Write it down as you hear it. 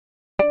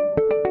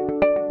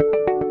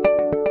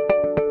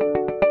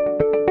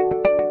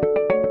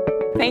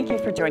Thank you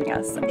for joining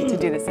us to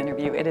do this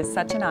interview. It is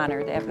such an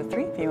honor to have the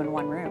three of you in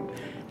one room,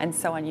 and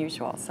so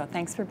unusual. So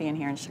thanks for being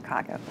here in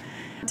Chicago.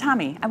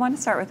 Tommye, I want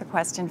to start with a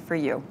question for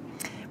you.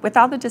 With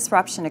all the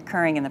disruption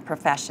occurring in the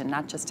profession,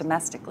 not just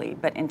domestically,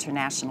 but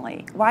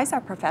internationally, why is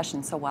our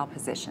profession so well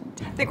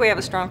positioned? I think we have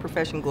a strong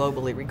profession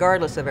globally,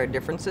 regardless of our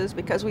differences,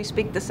 because we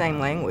speak the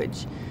same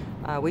language.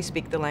 We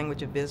speak the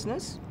language of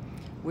business.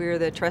 We're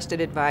the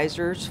trusted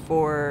advisors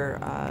for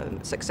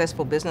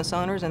successful business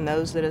owners and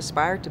those that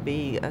aspire to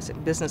be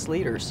business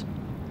leaders.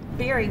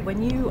 Barrie,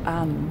 when you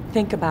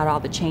think about all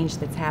the change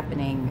that's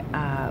happening,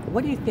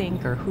 what do you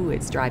think, or who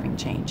is driving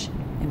change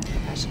in the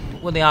profession?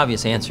 Well, the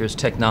obvious answer is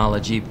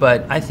technology,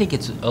 but I think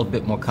it's a little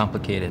bit more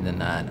complicated than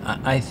that.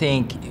 I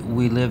think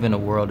we live in a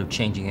world of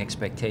changing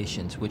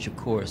expectations, which of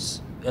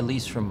course, at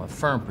least from a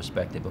firm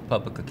perspective, a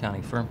public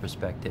accounting firm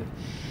perspective,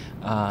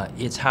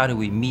 it's how do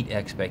we meet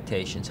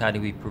expectations? How do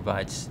we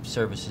provide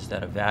services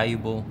that are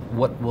valuable?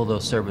 What will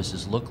those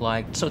services look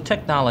like? So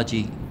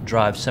technology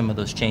drives some of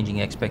those changing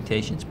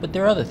expectations, but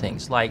there are other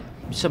things like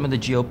some of the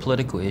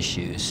geopolitical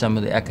issues, some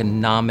of the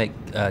economic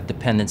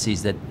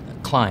dependencies that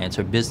clients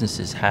or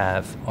businesses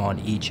have on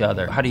each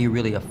other. How do you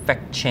really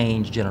affect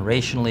change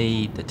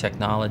generationally, the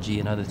technology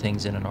and other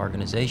things in an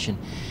organization?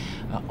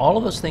 All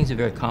of those things are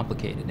very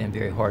complicated and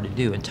very hard to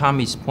do. And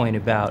Tommye's point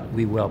about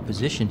we well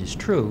positioned is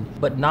true,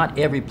 but not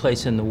every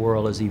place in the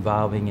world is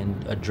evolving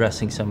and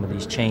addressing some of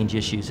these change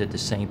issues at the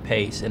same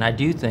pace. And I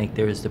do think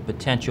there is the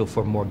potential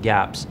for more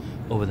gaps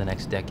over the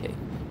next decade.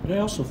 But I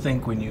also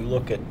think when you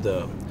look at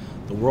the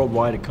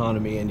worldwide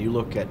economy and you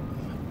look at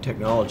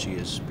technology,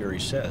 as Barrie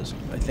says,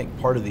 I think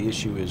part of the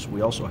issue is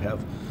we also have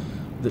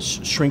this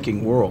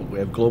shrinking world. We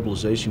have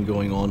globalization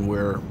going on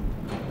where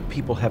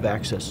people have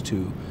access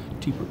to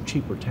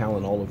cheaper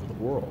talent all over the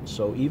world.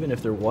 So even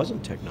if there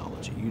wasn't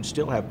technology, you'd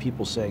still have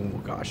people saying,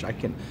 well, gosh, I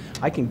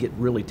can get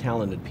really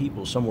talented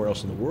people somewhere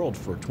else in the world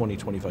for 20,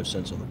 25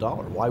 cents on the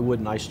dollar. Why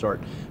wouldn't I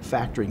start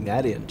factoring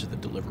that into the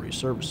delivery of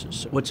services?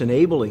 So what's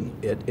enabling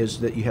it is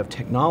that you have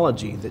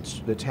technology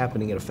that's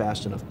happening at a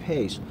fast enough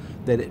pace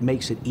that it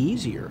makes it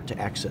easier to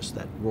access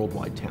that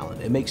worldwide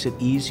talent. It makes it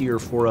easier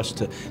for us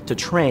to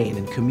train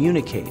and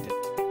communicate.